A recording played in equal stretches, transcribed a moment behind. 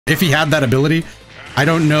if he had that ability. I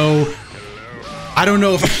don't know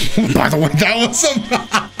if, by the way, that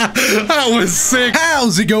was sick.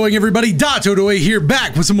 How's it going, everybody? Dotodoya here,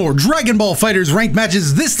 back with some more Dragon Ball FighterZ ranked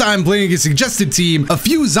matches, this time playing a suggested team of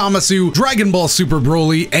Fused Zamasu, Dragon Ball Super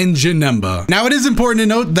Broly, and JANEMBA. Now, it is important to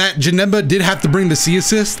note that JANEMBA did have to bring the C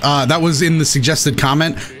assist. That was in the suggested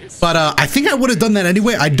comment, but I think I would have done that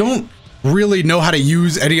anyway. I don't really know how to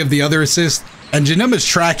use any of the other assists, and JANEMBA's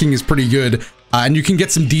tracking is pretty good, and you can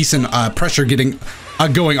get some decent pressure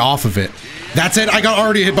going off of it. That said, I got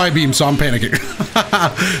already hit by a beam, so I'm panicking.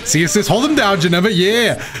 See assist, hold him down, JANEMBA,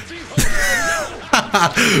 yeah.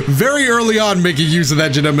 Very early on making use of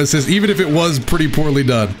that JANEMBA assist, even if it was pretty poorly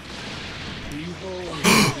done.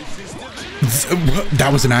 That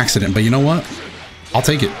was an accident, but you know what? I'll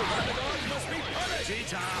take it.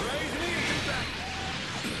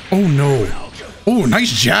 Oh no. Oh,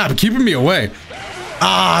 nice jab, keeping me away.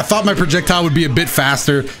 I thought my projectile would be a bit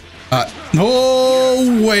faster.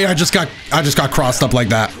 No way, I just got crossed up like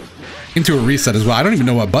that. Into a reset as well. I don't even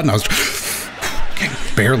know what button I was. Okay,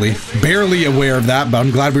 barely aware of that, but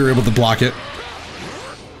I'm glad we were able to block it.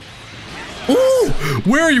 Ooh,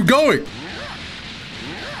 where are you going?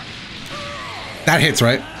 That hits,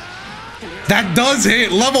 right? That does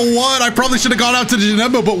hit. Level 1. I probably should have gone out to the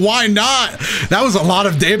JANEMBA, but why not? That was a lot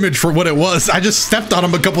of damage for what it was. I just stepped on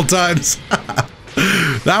him a couple times.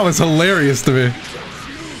 That was hilarious to me.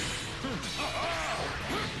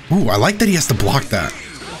 Ooh, I like that he has to block that.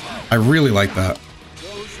 I really like that.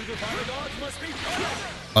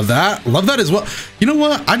 Love that as well. You know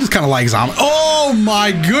what? I just kind of like Zama. Oh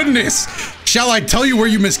my goodness! Shall I tell you where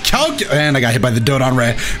you miscalculated? And I got hit by the Dodon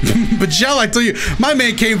Ray. But shall I tell you, my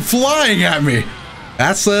man came flying at me.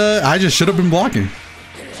 That's I just should have been blocking.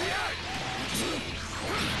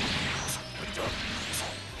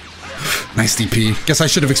 Nice DP. Guess I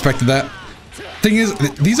should have expected that. Thing is,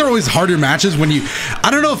 these are always harder matches when you, I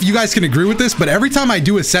don't know if you guys can agree with this, but every time I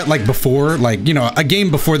do a set like before, like, you know, a game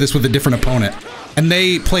before this with a different opponent, and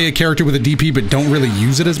they play a character with a DP but don't really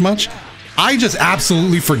use it as much, I just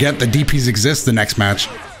absolutely forget that DPs exist the next match.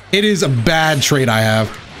 It is a bad trait I have.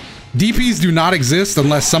 DPs do not exist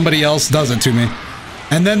unless somebody else does it to me.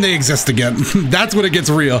 And then they exist again. That's when it gets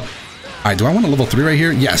real. All right, do I want a level 3 right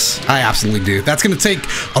here? Yes, I absolutely do. That's gonna take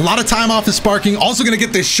a lot of time off his sparking. Also gonna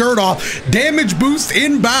get this shirt off. Damage boost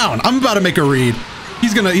inbound. I'm about to make a read.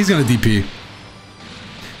 He's gonna DP.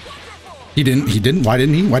 He didn't. Why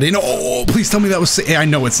didn't he? Oh, please tell me that was, I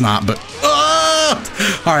know it's not, but,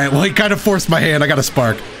 all right, well, he kind of forced my hand. I got a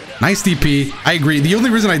spark. Nice DP. I agree. The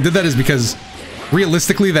only reason I did that is because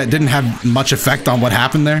realistically, that didn't have much effect on what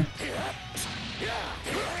happened there.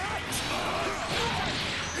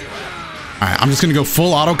 Alright, I'm just gonna go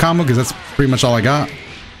full auto combo because that's pretty much all I got.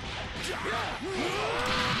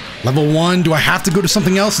 Level 1, do I have to go to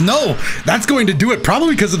something else? No, that's going to do it,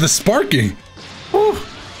 probably because of the sparking. Whew.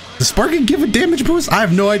 Does sparking give a damage boost? I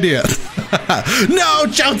have no idea. No,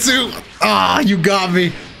 Chaozu! Ah, you got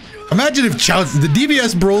me. Imagine if Chaozu, the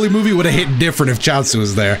Dbfz Broly movie would have hit different if Chaozu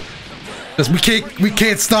was there. Just, we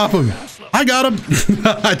can't stop him. I got him.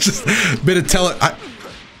 I just been a tele.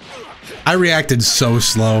 I reacted so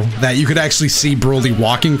slow that you could actually see Broly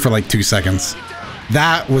walking for like 2 seconds.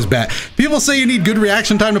 That was bad. People say you need good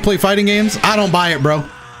reaction time to play fighting games. I don't buy it, bro.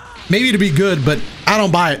 Maybe to be good, but I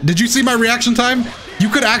don't buy it. Did you see my reaction time? You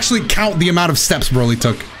could actually count the amount of steps Broly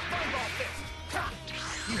took.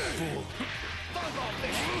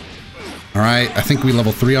 All right, I think we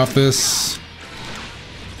level 3 off this.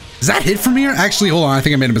 Is that hit from here? Actually, hold on. I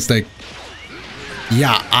think I made a mistake.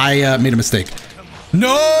 Yeah, I made a mistake.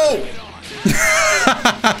 No!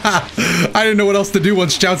 I didn't know what else to do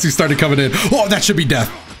once Chaozu started coming in. Oh, that should be death.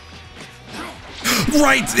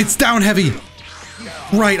 Right, it's down heavy.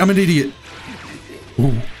 Right, I'm an idiot.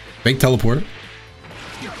 Ooh, fake teleport.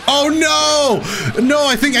 Oh no! No,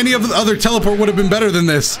 I think any of the other teleport would have been better than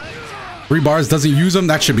this. 3 bars, doesn't use them,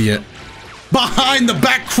 that should be it. Behind the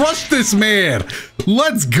back, crush this man.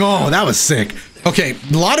 Let's go, that was sick. Okay,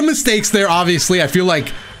 a lot of mistakes there, obviously. I feel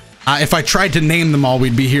like if I tried to name them all,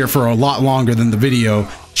 we'd be here for a lot longer than the video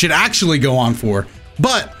should actually go on for.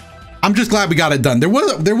 But I'm just glad we got it done. There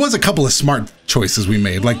was a couple of smart choices we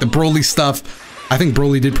made, like the Broly stuff. I think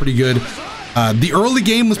Broly did pretty good. The early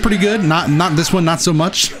game was pretty good. Not this one, not so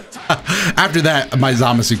much. After that, my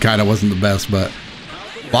Zamasu kind of wasn't the best, but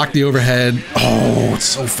block the overhead. Oh, it's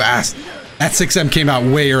so fast. That 6M came out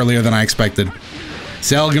way earlier than I expected.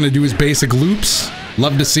 Cell gonna do his basic loops.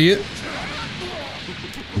 Love to see it.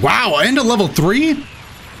 Wow, end of level 3?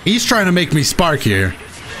 He's trying to make me spark here.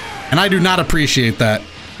 And I do not appreciate that,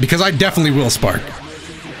 because I definitely will spark.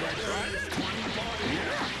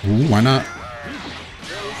 Ooh, why not?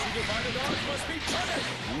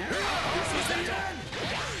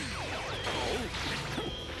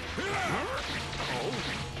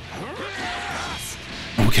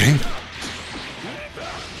 Okay.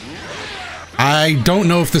 I don't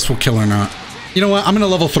know if this will kill or not. You know what? I'm gonna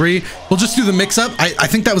level 3. We'll just do the mix-up. I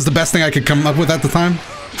think that was the best thing I could come up with at the time.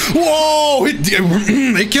 Whoa!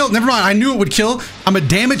 It killed. Never mind. I knew it would kill. I'm a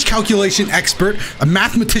damage calculation expert, a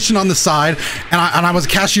mathematician on the side, and I was a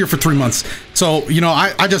cashier for 3 months. So, you know,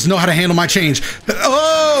 I just know how to handle my change.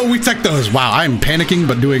 Oh, we tech those. Wow, I'm panicking,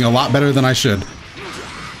 but doing a lot better than I should.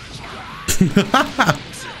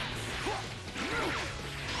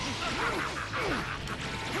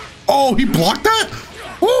 Oh, he blocked that?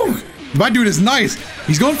 Woo! My dude is nice.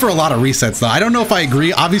 He's going for a lot of resets, though. I don't know if I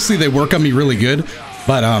agree. Obviously, they work on me really good.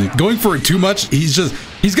 But going for it too much, he's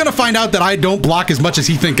gonna find out that I don't block as much as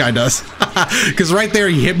he think I does. Because right there,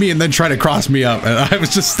 he hit me and then tried to cross me up. And I was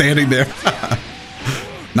just standing there.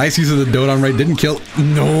 Nice use of the Dodon Ray. Didn't kill.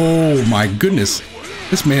 No, my goodness.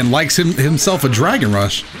 This man likes himself a Dragon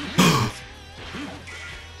Rush.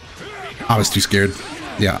 I was too scared.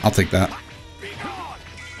 Yeah, I'll take that.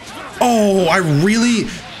 Oh, I really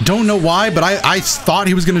don't know why, but I thought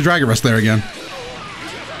he was going to Dragon Rush there again.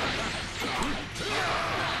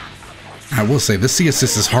 I will say, this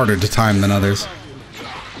C-Assist is harder to time than others.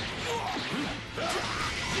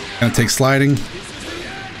 Gonna take sliding.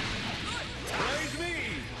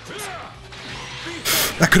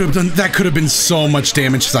 That could have been so much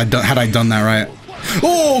damage had I done that right.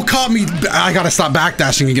 Oh, caught me. I gotta stop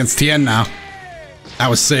backdashing against Tien now. That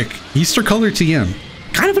was sick. Easter color Tien.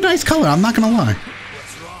 Kind of a nice color, I'm not gonna lie.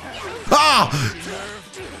 Ah!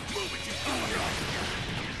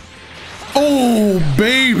 Oh,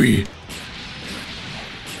 baby.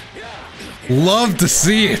 Love to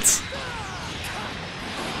see it.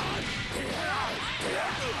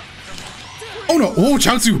 Oh no! Oh,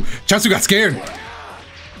 Chaozu got scared.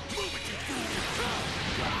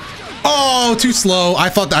 Oh, too slow. I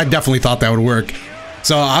definitely thought that would work.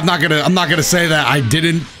 So I'm not gonna say that I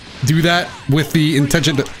didn't do that with the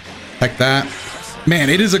intention to like that. Man,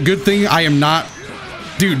 it is a good thing I am not.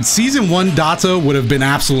 Dude, season 1 Dato would have been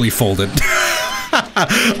absolutely folded.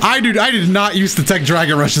 I did not used to tech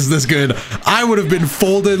Dragon Rushes this good. I would have been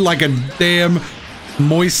folded like a damn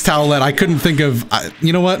moist towelette. I couldn't think of,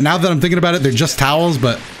 you know what? Now that I'm thinking about it, they're just towels,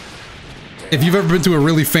 but if you've ever been to a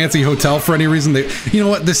really fancy hotel for any reason, you know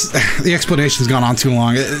what? The explanation's gone on too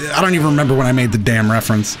long. I don't even remember when I made the damn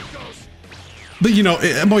reference. But you know,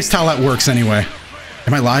 moist towelette works anyway.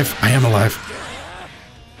 Am I live? I am alive.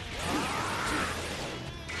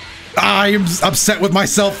 I am upset with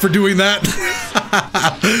myself for doing that.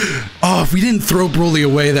 Oh, if we didn't throw Broly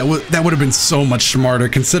away, that would have been so much smarter,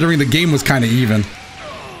 considering the game was kind of even.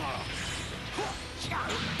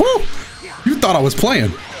 Woo! You thought I was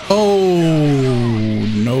playing. Oh,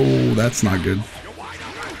 no, that's not good.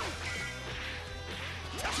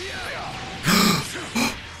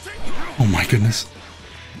 Oh my goodness.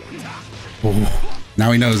 Oh,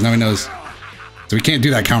 now he knows, now he knows. So we can't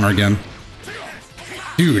do that counter again.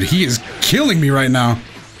 Dude, he is killing me right now.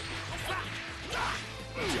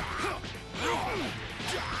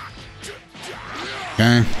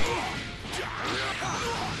 Okay.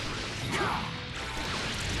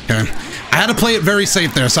 Okay. I had to play it very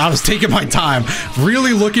safe there, so I was taking my time.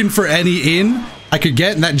 Really looking for any in I could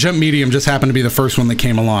get, and that jump medium just happened to be the first one that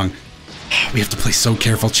came along. We have to play so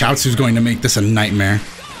careful. Chaozu's going to make this a nightmare.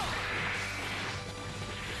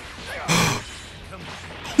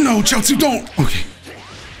 No, Chaozu, don't! Okay.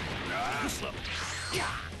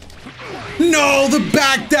 No, the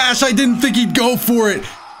backdash! I didn't think he'd go for it!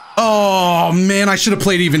 Oh, man, I should have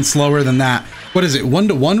played even slower than that. What is it,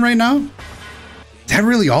 1-1 right now? Is that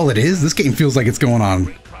really all it is? This game feels like it's going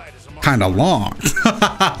on kind of long.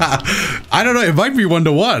 I don't know, it might be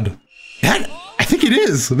 1-1. I think it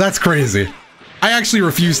is. That's crazy. I actually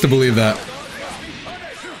refuse to believe that.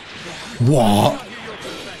 Whoa.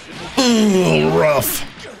 Oh, rough.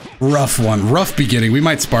 Rough one. Rough beginning. We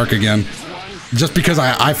might spark again. Just because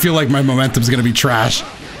I feel like my momentum's going to be trash.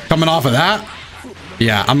 Coming off of that?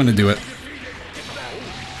 Yeah, I'm going to do it.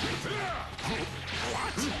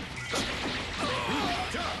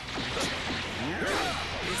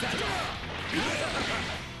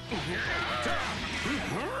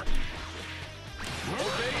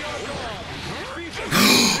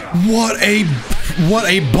 What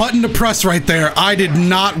a button to press right there. I did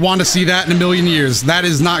not want to see that in a million years. That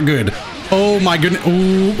is not good. Oh my goodness.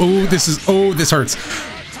 Oh, this hurts.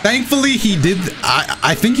 Thankfully, he did.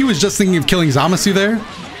 I think he was just thinking of killing Zamasu there,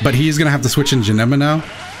 but he's going to have to switch in JANEMBA now.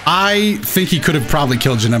 I think he could have probably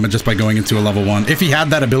killed JANEMBA just by going into a level 1. If he had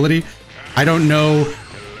that ability, I don't know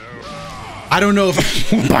I don't know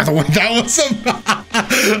if, by the way, that was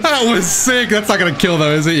that was sick. That's not gonna kill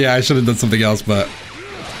though, is it? Yeah, I should have done something else, but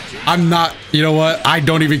I'm not, you know what? I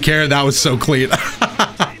don't even care. That was so clean.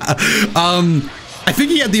 I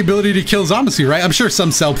think he had the ability to kill Zamasu, right? I'm sure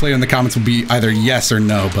some Cell player in the comments will be either yes or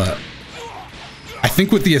no, but I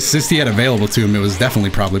think with the assist he had available to him, it was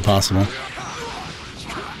definitely probably possible.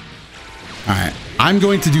 All right, I'm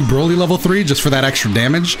going to do Broly level 3 just for that extra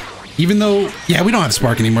damage. Even though, yeah, we don't have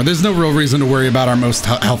Spark anymore. There's no real reason to worry about our most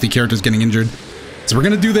healthy characters getting injured. So we're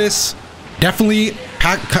gonna do this. Definitely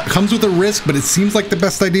comes with a risk, but it seems like the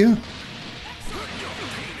best idea.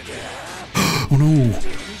 Oh no.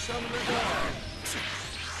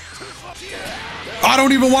 I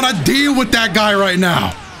don't even want to deal with that guy right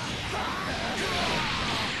now.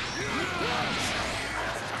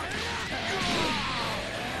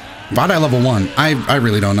 Why'd I level 1? I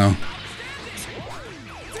really don't know.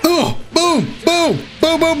 Oh, boom, boom,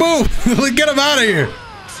 boom, boom, boom. Get him out of here.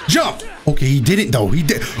 Jump. Okay, he didn't though. He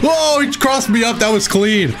did. Oh, he crossed me up. That was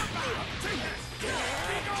clean.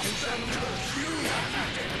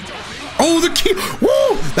 Oh, the key.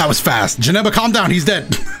 Woo! That was fast. JANEMBA, calm down. He's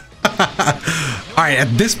dead. All right, at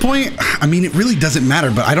this point, I mean, it really doesn't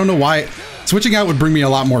matter, but I don't know why. Switching out would bring me a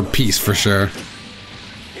lot more peace for sure.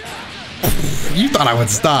 You thought I would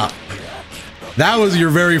stop. That was your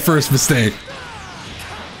very first mistake.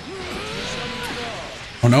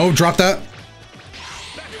 Oh no, drop that.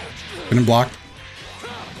 Couldn't block.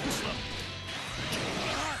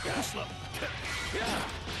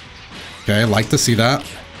 Okay, I like to see that.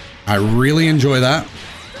 I really enjoy that.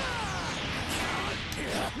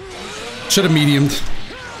 Should have mediumed.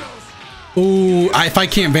 Ooh, if I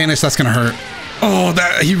can't vanish, that's gonna hurt. Oh,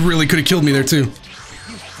 that he really could have killed me there too.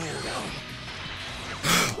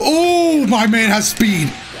 Oh, my man has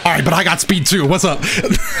speed. All right, but I got speed too. What's up?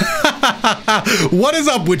 What is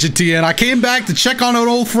up with you, TN? I came back to check on an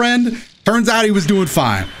old friend. Turns out he was doing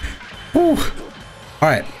fine. Whew. All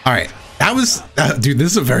right. That was, dude,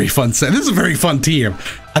 this is a very fun set. This is a very fun team.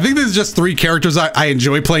 I think there's just 3 characters I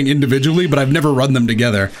enjoy playing individually, but I've never run them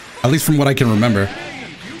together, at least from what I can remember.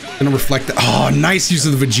 Gonna reflect that. Oh, nice use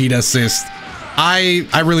of the Vegeta assist. I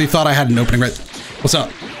really thought I had an opening right. What's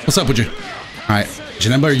up? What's up with you? All right,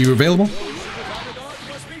 JANEMBA, are you available?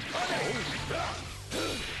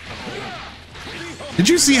 Did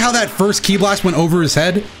you see how that first Ki Blast went over his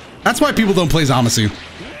head? That's why people don't play Zamasu.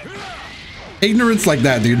 Ignorance like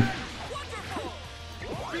that, dude.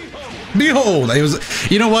 Behold, it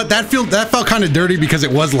was, you know what? That felt kind of dirty because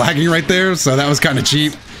it was lagging right there, so that was kind of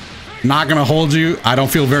cheap. Not gonna hold you. I don't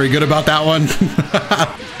feel very good about that one.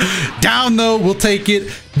 Down though, we'll take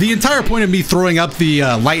it. The entire point of me throwing up the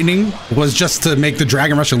lightning was just to make the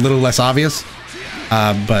Dragon Rush a little less obvious.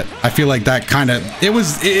 But I feel like that kind of,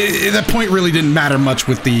 that point really didn't matter much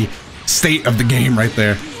with the state of the game right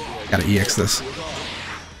there. Gotta EX this.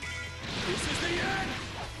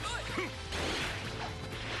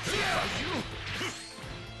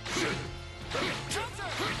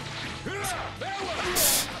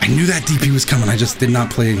 I knew that DP was coming. I just did not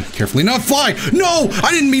play carefully. No, fly! No!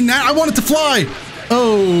 I didn't mean that. I wanted to fly!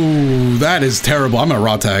 Oh, that is terrible. I'm gonna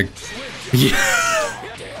raw tag. Yeah.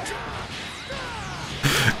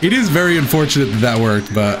 It is very unfortunate that that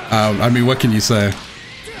worked, but I mean, what can you say?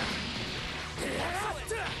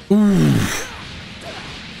 Ooh.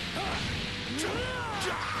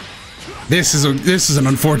 This is an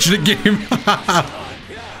unfortunate game.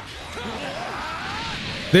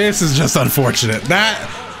 This is just unfortunate.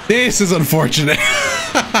 This is unfortunate.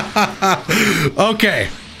 Okay,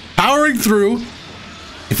 powering through.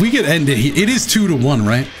 If we get ended, it is 2-1,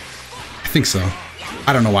 right? I think so.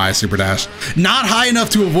 I don't know why I super dashed. Not high enough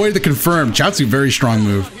to avoid the confirm. Chaozu, very strong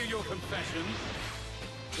move.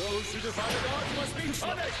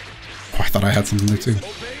 Oh, I thought I had something there too.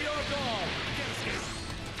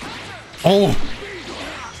 Oh.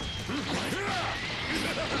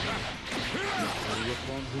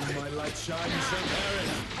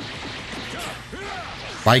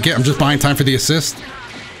 Like it. I'm just buying time for the assist.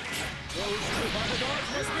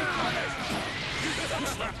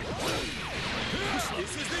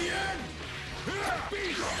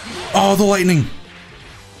 Oh, the lightning.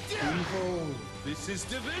 Is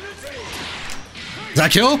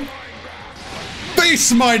that kill?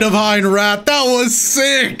 Face my divine wrath. That was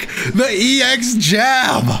sick. The EX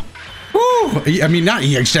jab. Woo. I mean, not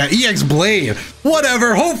EX jab, EX blade.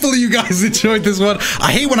 Whatever. Hopefully you guys enjoyed this one.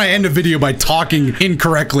 I hate when I end a video by talking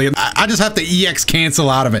incorrectly. I just have to EX cancel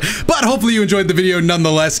out of it. But hopefully you enjoyed the video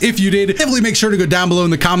nonetheless. If you did, definitely make sure to go down below in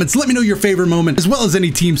the comments. Let me know your favorite moment, as well as any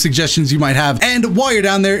team suggestions you might have. And while you're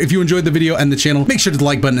down there, if you enjoyed the video and the channel, make sure to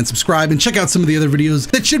like button and subscribe, and check out some of the other videos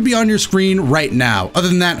that should be on your screen right now. Other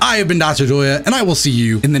than that, I have been Dotodoya, and I will see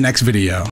you in the next video.